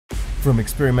From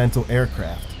experimental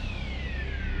aircraft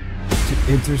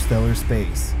to interstellar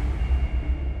space,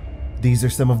 these are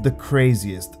some of the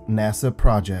craziest NASA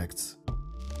projects.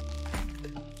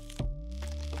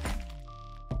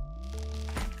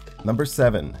 Number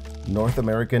 7. North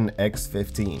American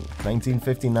X-15,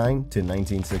 1959 to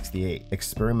 1968,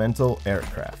 experimental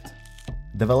aircraft.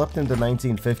 Developed in the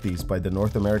 1950s by the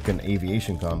North American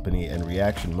Aviation Company and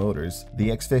Reaction Motors,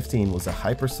 the X-15 was a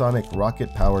hypersonic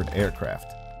rocket-powered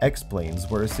aircraft. X-planes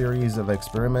were a series of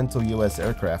experimental US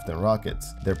aircraft and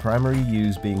rockets, their primary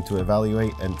use being to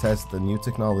evaluate and test the new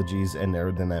technologies and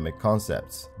aerodynamic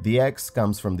concepts. The X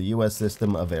comes from the US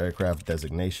System of Aircraft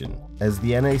Designation. As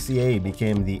the NACA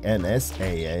became the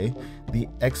NSAA, the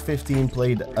X-15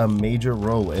 played a major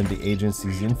role in the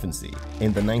agency's infancy.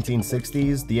 In the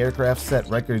 1960s, the aircraft set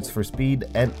records for speed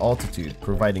and altitude,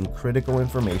 providing critical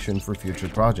information for future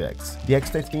projects. The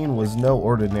X-15 was no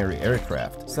ordinary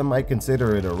aircraft. Some might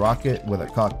consider it a rocket with a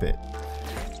cockpit.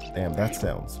 Damn, that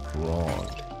sounds wrong.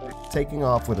 Taking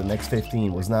off with an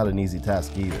X-15 was not an easy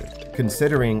task either,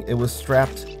 considering it was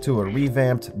strapped to a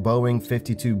revamped Boeing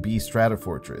 52B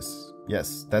Stratofortress.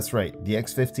 Yes, that's right, the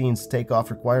X-15's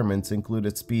takeoff requirements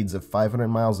included speeds of 500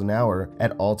 miles an hour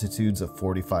at altitudes of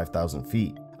 45,000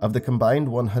 feet. Of the combined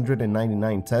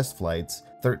 199 test flights,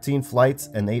 13 flights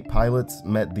and 8 pilots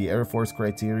met the Air Force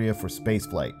criteria for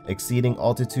spaceflight, exceeding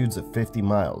altitudes of 50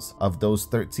 miles. Of those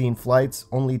 13 flights,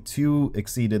 only 2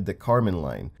 exceeded the Kármán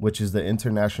line, which is the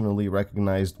internationally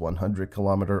recognized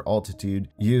 100-kilometer altitude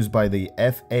used by the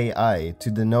FAI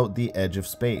to denote the edge of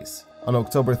space. On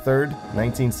October 3,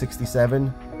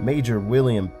 1967, Major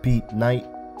William Pete Knight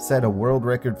set a world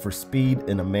record for speed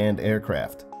in a manned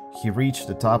aircraft. He reached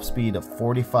a top speed of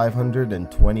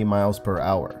 4,520 miles per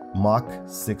hour, Mach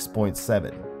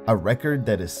 6.7, a record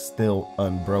that is still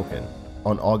unbroken.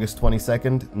 On August 22,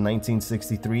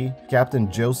 1963,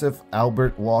 Captain Joseph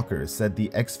Albert Walker set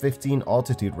the X-15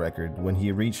 altitude record when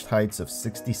he reached heights of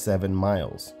 67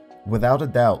 miles. Without a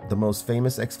doubt, the most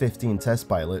famous X-15 test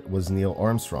pilot was Neil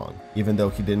Armstrong. Even though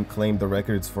he didn't claim the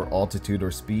records for altitude or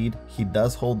speed, he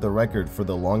does hold the record for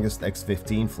the longest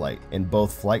X-15 flight in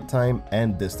both flight time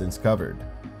and distance covered.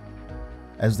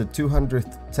 As the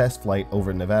 200th test flight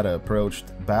over Nevada approached,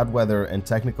 bad weather and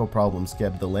technical problems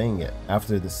kept delaying it.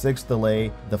 After the 6th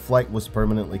delay, the flight was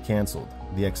permanently cancelled.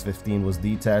 The X-15 was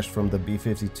detached from the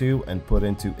B-52 and put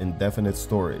into indefinite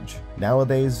storage.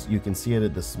 Nowadays, you can see it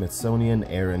at the Smithsonian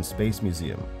Air and Space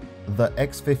Museum. The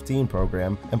X-15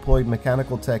 program employed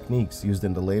mechanical techniques used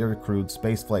in the later crewed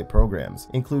spaceflight programs,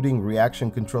 including reaction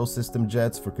control system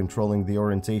jets for controlling the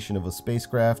orientation of a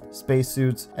spacecraft,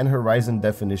 spacesuits, and horizon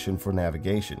definition for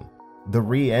navigation. The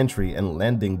re-entry and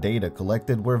landing data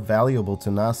collected were valuable to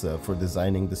NASA for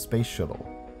designing the space shuttle.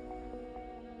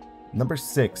 Number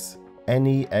 6.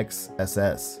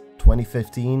 NExSS,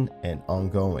 2015 and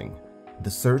ongoing.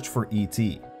 The search for ET.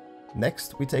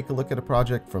 Next, we take a look at a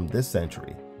project from this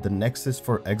century, the Nexus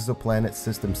for Exoplanet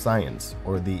System Science,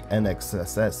 or the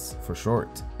NExSS for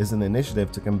short, is an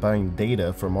initiative to combine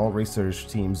data from all research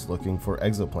teams looking for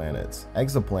exoplanets.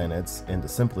 Exoplanets, in the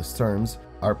simplest terms,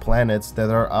 are planets that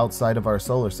are outside of our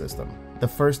solar system. The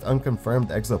first unconfirmed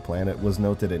exoplanet was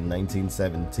noted in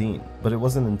 1917, but it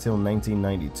wasn't until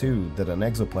 1992 that an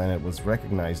exoplanet was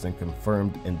recognized and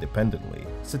confirmed independently.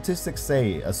 Statistics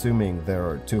say, assuming there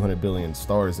are 200 billion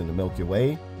stars in the Milky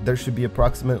Way, there should be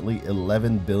approximately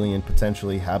 11 billion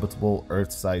potentially habitable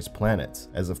Earth-sized planets.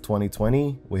 As of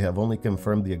 2020, we have only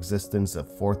confirmed the existence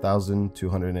of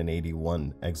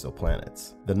 4,281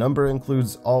 exoplanets. The number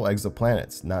includes all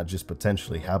exoplanets, not just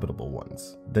potentially habitable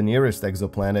ones. The nearest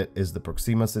exoplanet is the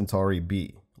Proxima Centauri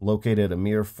b, located a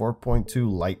mere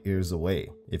 4.2 light-years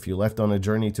away. If you left on a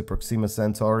journey to Proxima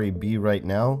Centauri b right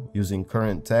now, using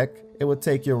current tech, it would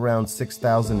take you around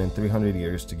 6,300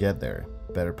 years to get there.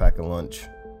 Better pack a lunch.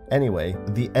 Anyway,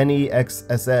 the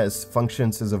NExSS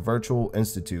functions as a virtual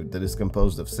institute that is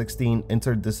composed of 16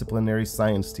 interdisciplinary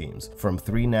science teams from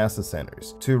 3 NASA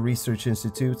centers, 2 research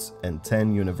institutes, and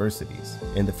 10 universities.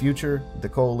 In the future, the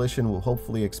coalition will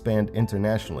hopefully expand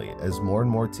internationally as more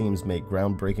and more teams make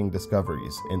groundbreaking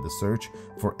discoveries in the search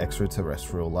for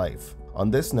extraterrestrial life. On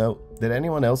this note, did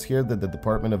anyone else hear that the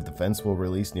Department of Defense will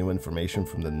release new information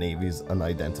from the Navy's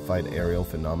Unidentified Aerial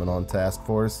Phenomenon Task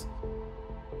Force?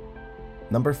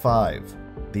 Number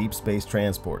 5. Deep Space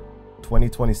Transport,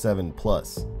 2027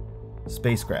 plus.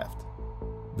 Spacecraft.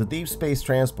 The Deep Space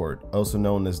Transport, also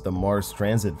known as the Mars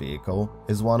Transit Vehicle,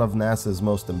 is one of NASA's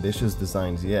most ambitious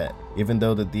designs yet. Even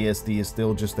though the DST is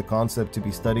still just a concept to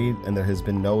be studied and there has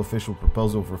been no official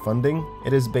proposal for funding,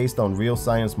 it is based on real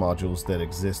science modules that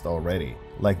exist already,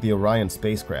 like the Orion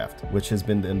spacecraft, which has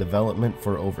been in development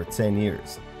for over 10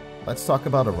 years. Let's talk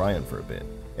about Orion for a bit.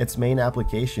 Its main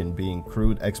application being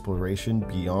crewed exploration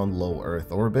beyond low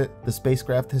Earth orbit, the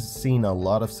spacecraft has seen a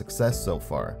lot of success so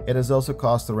far. It has also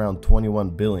cost around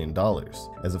 $21 billion.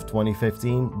 As of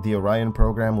 2015, the Orion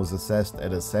program was assessed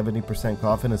at a 70%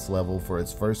 confidence level for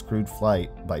its first crewed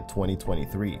flight by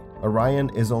 2023. Orion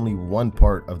is only one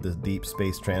part of the Deep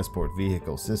Space Transport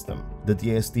Vehicle system. The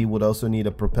DST would also need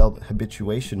a propelled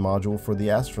habituation module for the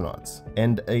astronauts,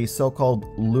 and a so-called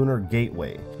lunar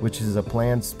gateway, which is a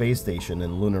planned space station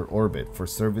in lunar orbit for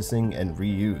servicing and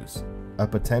reuse. A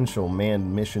potential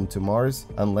manned mission to Mars,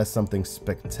 unless something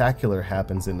spectacular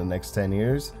happens in the next 10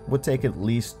 years, would take at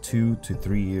least 2 to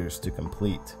 3 years to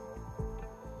complete.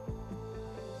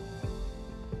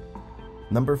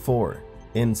 Number 4.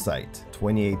 InSight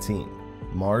 2018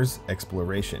 Mars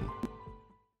Exploration.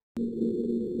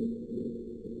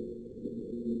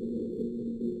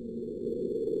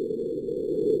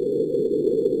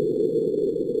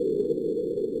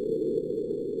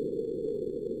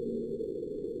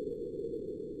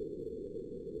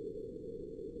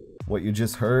 What you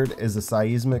just heard is a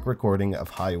seismic recording of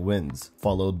high winds,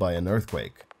 followed by an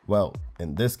earthquake. Well,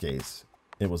 in this case,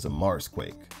 it was a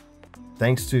Marsquake.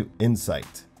 Thanks to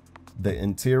InSight, the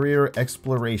interior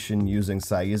exploration using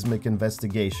seismic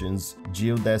investigations,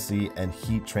 geodesy, and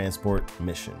heat transport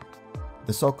mission.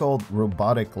 The so-called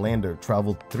robotic lander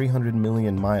traveled 300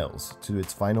 million miles to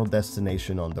its final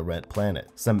destination on the Red Planet.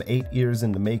 Some 8 years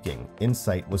in the making,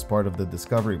 InSight was part of the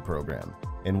Discovery program,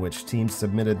 in which teams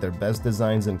submitted their best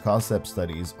designs and concept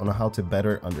studies on how to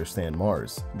better understand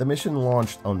Mars. The mission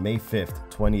launched on May 5th,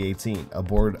 2018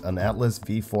 aboard an Atlas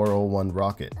V401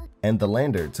 rocket, and the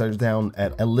lander touched down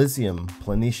at Elysium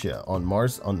Planitia on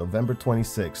Mars on November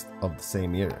 26th of the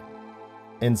same year.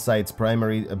 InSight's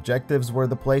primary objectives were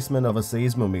the placement of a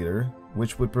seismometer,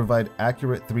 which would provide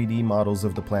accurate 3D models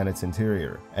of the planet's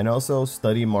interior, and also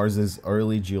study Mars's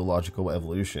early geological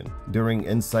evolution. During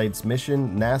InSight's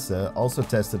mission, NASA also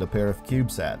tested a pair of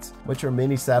CubeSats, which are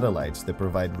mini satellites that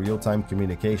provide real-time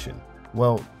communication.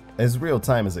 Well, as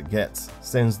real-time as it gets,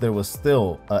 since there was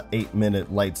still a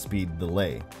 8-minute light speed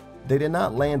delay. They did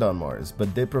not land on Mars,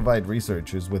 but did provide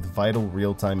researchers with vital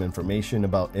real-time information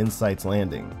about InSight's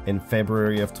landing. In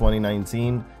February of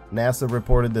 2019, NASA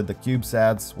reported that the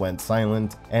CubeSats went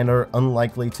silent and are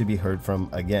unlikely to be heard from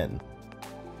again.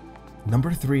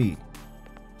 Number 3.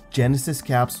 Genesis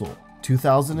Capsule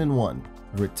 2001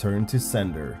 Return to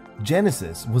Sender.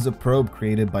 Genesis was a probe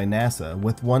created by NASA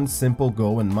with one simple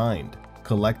goal in mind: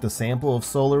 collect a sample of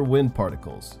solar wind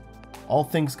particles. All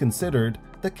things considered,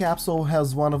 the capsule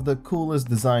has one of the coolest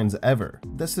designs ever.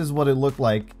 This is what it looked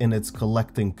like in its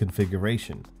collecting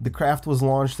configuration. The craft was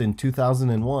launched in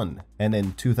 2001, and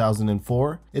in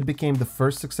 2004, it became the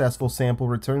first successful sample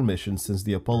return mission since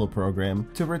the Apollo program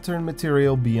to return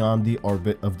material beyond the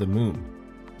orbit of the moon.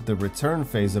 The return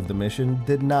phase of the mission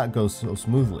did not go so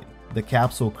smoothly. The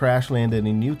capsule crash landed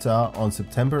in Utah on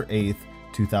September 8,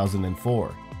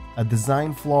 2004. A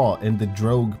design flaw in the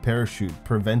drogue parachute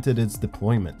prevented its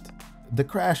deployment. The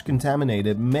crash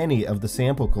contaminated many of the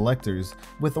sample collectors,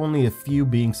 with only a few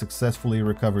being successfully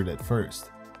recovered at first.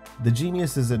 The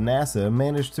geniuses at NASA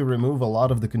managed to remove a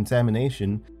lot of the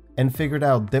contamination and figured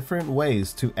out different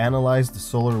ways to analyze the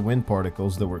solar wind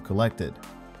particles that were collected.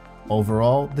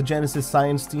 Overall, the Genesis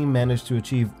science team managed to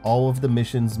achieve all of the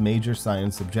mission's major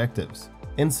science objectives.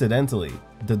 Incidentally,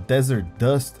 the desert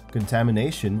dust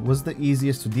contamination was the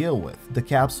easiest to deal with. The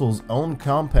capsule's own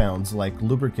compounds like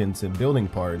lubricants and building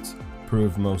parts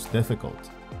proved most difficult.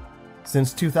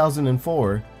 Since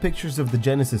 2004, pictures of the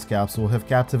Genesis capsule have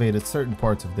captivated certain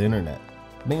parts of the internet,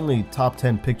 mainly top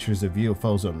 10 pictures of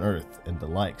UFOs on Earth and the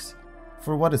likes.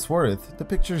 For what it's worth, the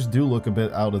pictures do look a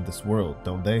bit out of this world,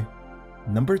 don't they?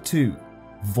 Number 2.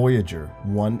 Voyager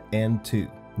 1 and 2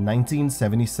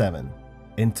 1977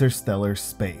 Interstellar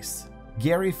Space.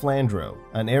 Gary Flandreau,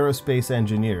 an aerospace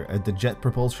engineer at the Jet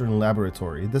Propulsion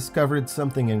Laboratory, discovered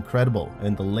something incredible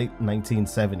in the late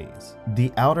 1970s.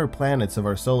 The outer planets of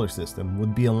our solar system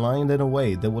would be aligned in a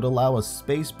way that would allow a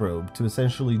space probe to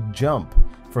essentially jump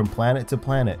from planet to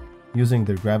planet using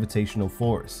their gravitational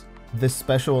force. This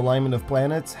special alignment of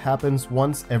planets happens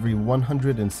once every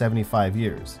 175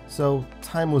 years, so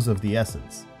time was of the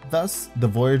essence. Thus, the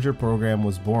Voyager program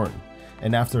was born.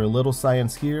 And after a little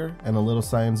science here and a little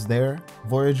science there,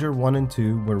 Voyager 1 and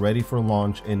 2 were ready for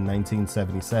launch in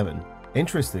 1977.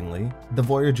 Interestingly, the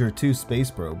Voyager 2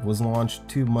 space probe was launched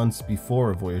 2 months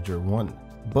before Voyager 1.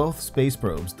 Both space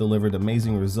probes delivered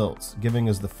amazing results, giving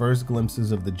us the first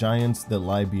glimpses of the giants that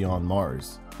lie beyond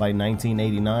Mars. By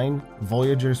 1989,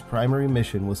 Voyager's primary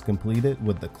mission was completed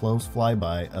with the close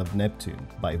flyby of Neptune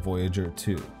by Voyager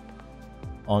 2.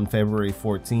 On February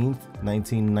 14,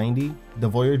 1990, the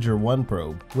Voyager 1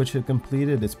 probe, which had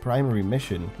completed its primary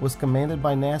mission, was commanded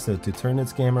by NASA to turn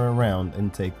its camera around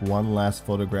and take one last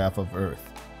photograph of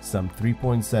Earth, some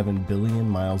 3.7 billion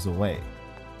miles away.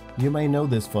 You may know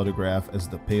this photograph as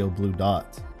the pale blue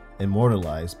dot,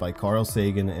 immortalized by Carl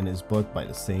Sagan in his book by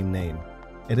the same name.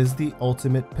 It is the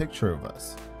ultimate picture of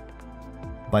us.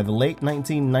 By the late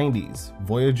 1990s,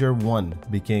 Voyager 1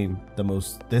 became the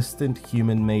most distant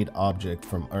human-made object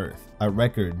from Earth, a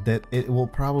record that it will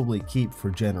probably keep for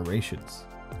generations.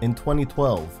 In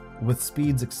 2012, with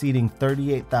speeds exceeding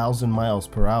 38,000 miles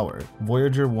per hour,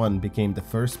 Voyager 1 became the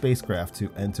first spacecraft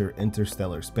to enter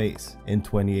interstellar space. In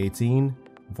 2018,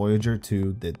 Voyager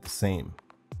 2 did the same.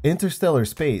 Interstellar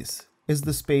space is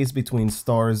the space between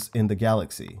stars in the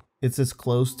galaxy. It's as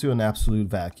close to an absolute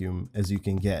vacuum as you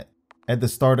can get. At the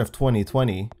start of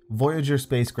 2020, Voyager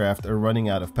spacecraft are running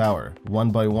out of power. One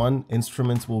by one,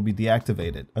 instruments will be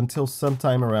deactivated until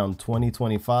sometime around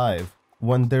 2025,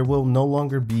 when there will no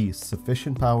longer be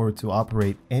sufficient power to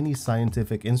operate any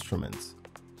scientific instruments.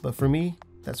 But for me,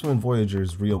 that's when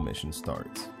Voyager's real mission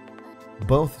starts.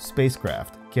 Both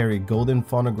spacecraft carry golden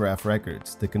phonograph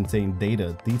records that contain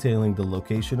data detailing the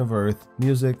location of Earth,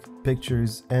 music,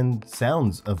 pictures, and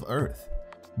sounds of Earth.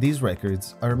 These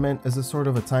records are meant as a sort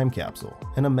of a time capsule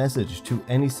and a message to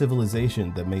any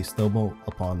civilization that may stumble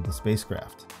upon the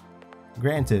spacecraft.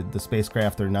 Granted, the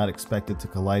spacecraft are not expected to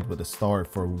collide with a star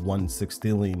for 1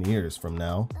 sextillion years from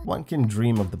now. One can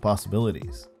dream of the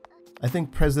possibilities. I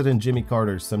think President Jimmy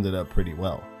Carter summed it up pretty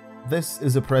well. This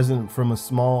is a present from a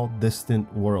small,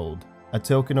 distant world, a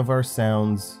token of our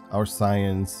sounds, our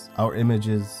science, our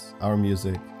images, our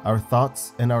music, our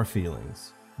thoughts, and our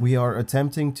feelings. We are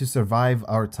attempting to survive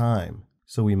our time,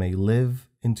 so we may live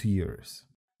into yours.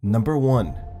 Number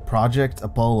 1. Project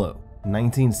Apollo,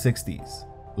 1960s.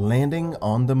 Landing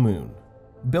on the Moon.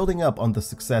 Building up on the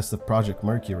success of Project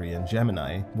Mercury and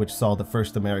Gemini, which saw the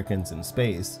first Americans in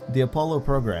space, the Apollo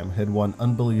program had one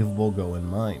unbelievable goal in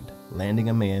mind: landing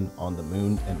a man on the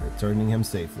moon and returning him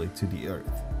safely to the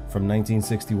Earth. From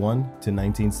 1961 to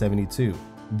 1972,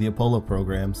 the Apollo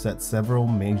program set several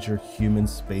major human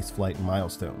spaceflight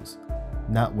milestones,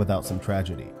 not without some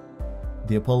tragedy.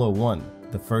 The Apollo 1,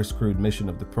 the first crewed mission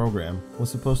of the program, was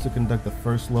supposed to conduct the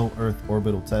first low Earth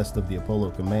orbital test of the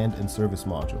Apollo Command and Service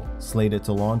Module, slated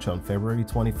to launch on February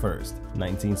 21,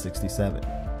 1967.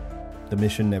 The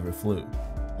mission never flew.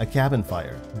 A cabin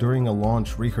fire during a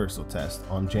launch rehearsal test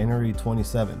on January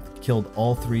 27th killed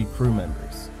all 3 crew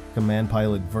members: Command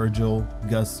Pilot Virgil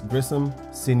Gus Grissom,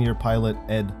 Senior Pilot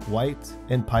Ed White,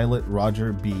 and Pilot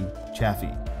Roger B.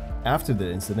 Chaffee. After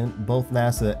the incident, both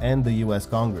NASA and the US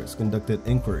Congress conducted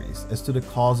inquiries as to the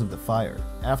cause of the fire.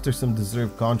 After some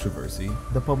deserved controversy,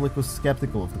 the public was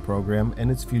skeptical of the program and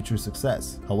its future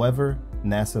success. However,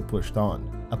 NASA pushed on.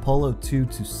 Apollo 2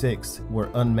 to 6 were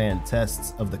unmanned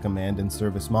tests of the Command and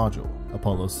Service Module.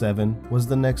 Apollo 7 was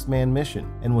the next manned mission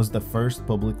and was the first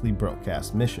publicly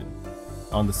broadcast mission.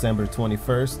 On December 21,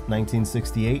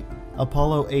 1968,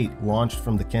 Apollo 8 launched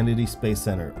from the Kennedy Space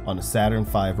Center on a Saturn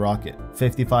V rocket.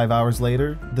 55 hours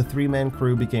later, the 3-man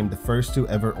crew became the first to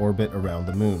ever orbit around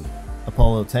the moon.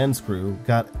 Apollo 10's crew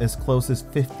got as close as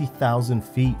 50,000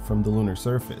 feet from the lunar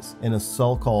surface in a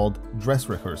so-called dress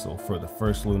rehearsal for the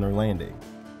first lunar landing.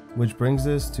 Which brings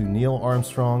us to Neil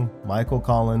Armstrong, Michael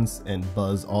Collins, and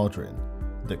Buzz Aldrin,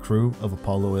 the crew of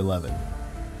Apollo 11.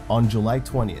 On July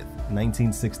 20th,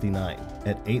 1969,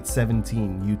 at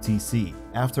 8:17 UTC,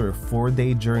 after a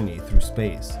 4-day journey through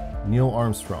space, Neil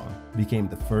Armstrong became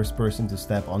the first person to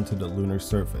step onto the lunar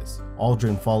surface.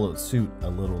 Aldrin followed suit a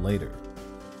little later.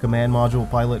 Command Module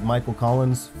pilot Michael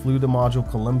Collins flew the Module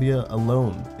Columbia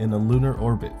alone in a lunar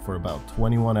orbit for about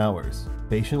 21 hours,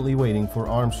 patiently waiting for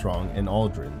Armstrong and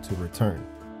Aldrin to return.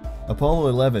 Apollo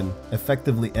 11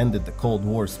 effectively ended the Cold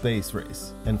War space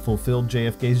race and fulfilled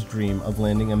JFK's dream of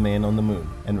landing a man on the moon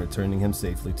and returning him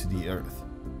safely to the Earth.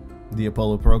 The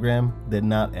Apollo program did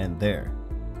not end there.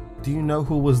 Do you know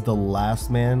who was the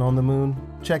last man on the moon?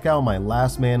 Check out my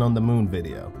Last Man on the Moon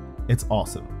video. It's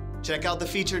awesome. Check out the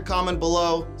featured comment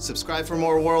below, subscribe for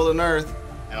more World and Earth,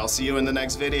 and I'll see you in the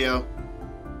next video.